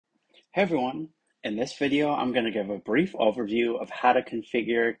Hey everyone, in this video I'm going to give a brief overview of how to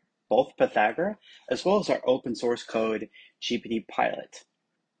configure both Pythagora as well as our open source code GPT Pilot.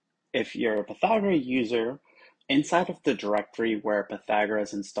 If you're a Pythagora user, inside of the directory where Pythagora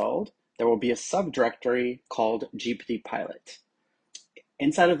is installed, there will be a subdirectory called GPT Pilot.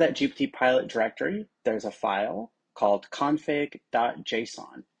 Inside of that GPT Pilot directory, there's a file called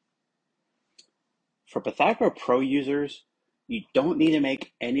config.json. For Pythagora Pro users, you don't need to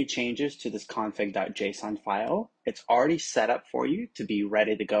make any changes to this config.json file. It's already set up for you to be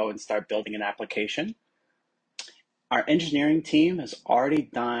ready to go and start building an application. Our engineering team has already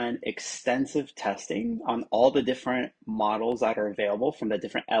done extensive testing on all the different models that are available from the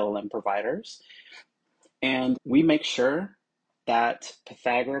different LLM providers. And we make sure that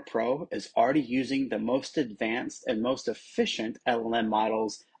Pythagora Pro is already using the most advanced and most efficient LLM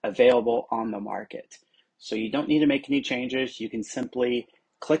models available on the market. So you don't need to make any changes. You can simply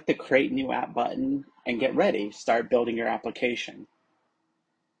click the Create New App button and get ready. Start building your application.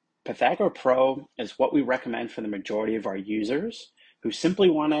 Pythagora Pro is what we recommend for the majority of our users who simply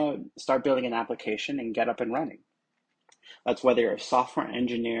want to start building an application and get up and running. That's whether you're a software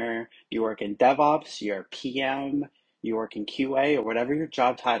engineer, you work in DevOps, you're a PM, you work in QA, or whatever your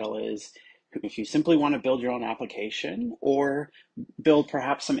job title is. If you simply want to build your own application or build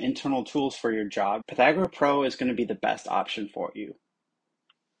perhaps some internal tools for your job, Pythagora Pro is going to be the best option for you.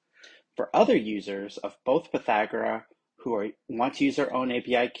 For other users of both Pythagora who want to use their own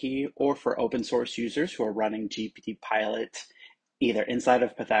API key, or for open source users who are running GPT Pilot either inside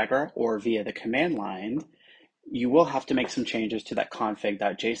of Pythagora or via the command line, you will have to make some changes to that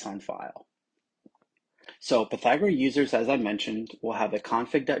config.json file. So Pythagora users, as I mentioned, will have the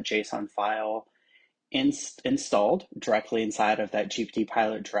config.json file installed directly inside of that GPT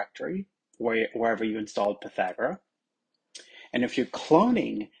Pilot directory, wherever you installed Pythagora. And if you're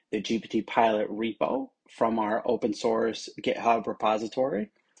cloning the GPT Pilot repo from our open source GitHub repository,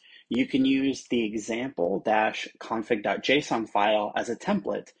 you can use the example-config.json file as a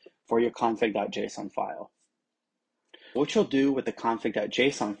template for your config.json file. What you'll do with the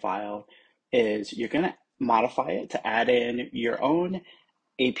config.json file is you're going to modify it to add in your own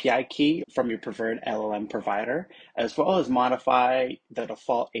API key from your preferred LLM provider, as well as modify the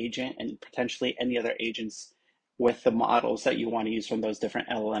default agent and potentially any other agents with the models that you want to use from those different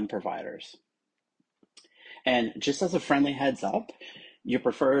LLM providers. And just as a friendly heads up, your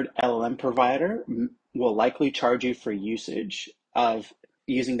preferred LLM provider will likely charge you for usage of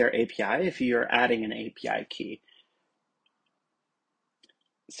using their API if you're adding an API key.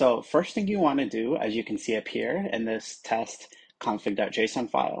 So first thing you want to do, as you can see up here in this test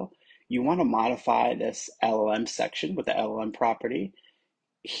config.json file, you want to modify this LLM section with the LLM property.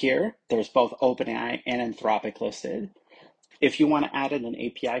 Here, there's both OpenAI and Anthropic listed. If you want to add in an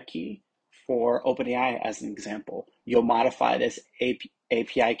API key for OpenAI as an example, you'll modify this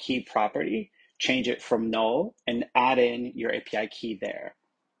API key property, change it from null, and add in your API key there.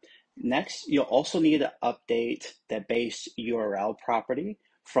 Next, you'll also need to update the base URL property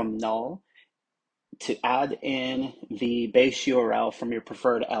from null to add in the base URL from your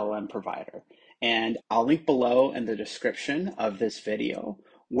preferred LLM provider. And I'll link below in the description of this video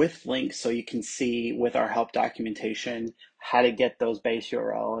with links so you can see with our help documentation how to get those base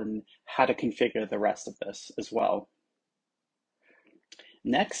URL and how to configure the rest of this as well.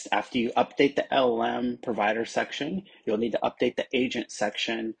 Next, after you update the LLM provider section, you'll need to update the agent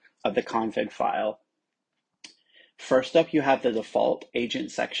section of the config file. First up, you have the default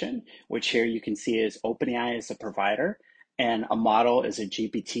agent section, which here you can see is OpenAI as a provider and a model is a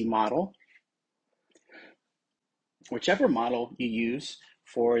GPT model. Whichever model you use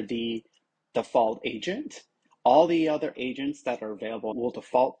for the default agent, all the other agents that are available will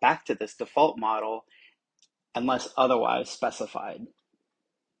default back to this default model unless otherwise specified.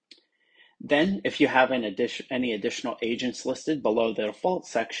 Then, if you have any additional agents listed below the default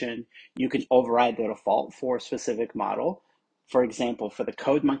section, you can override the default for a specific model. For example, for the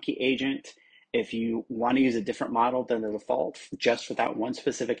CodeMonkey agent, if you want to use a different model than the default just for that one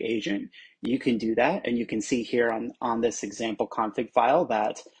specific agent, you can do that. And you can see here on this example config file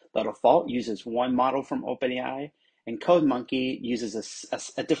that the default uses one model from OpenAI and CodeMonkey uses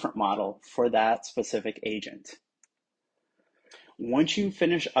a different model for that specific agent. Once you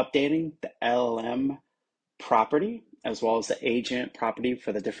finish updating the LLM property, as well as the agent property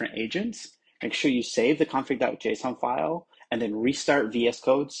for the different agents, make sure you save the config.json file and then restart VS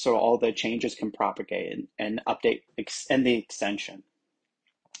Code so all the changes can propagate and update and the extension.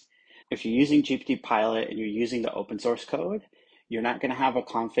 If you're using GPT Pilot and you're using the open source code, you're not going to have a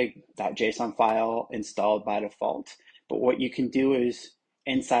config.json file installed by default. But what you can do is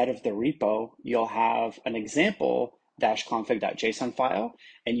inside of the repo, you'll have an example config.json file,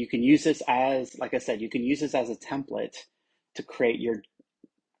 and you can use this as, like I said, you can use this as a template to create your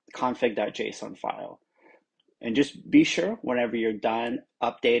config.json file. And just be sure whenever you're done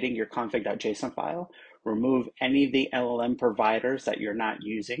updating your config.json file, remove any of the LLM providers that you're not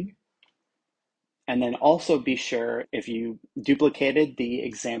using. And then also be sure if you duplicated the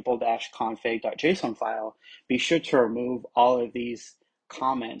example-config.json file, be sure to remove all of these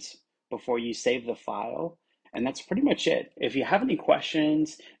comments before you save the file. And that's pretty much it. If you have any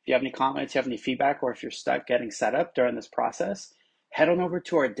questions, if you have any comments, you have any feedback, or if you're stuck getting set up during this process, head on over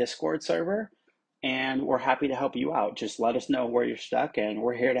to our Discord server and we're happy to help you out. Just let us know where you're stuck and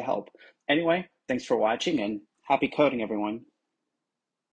we're here to help. Anyway, thanks for watching and happy coding, everyone.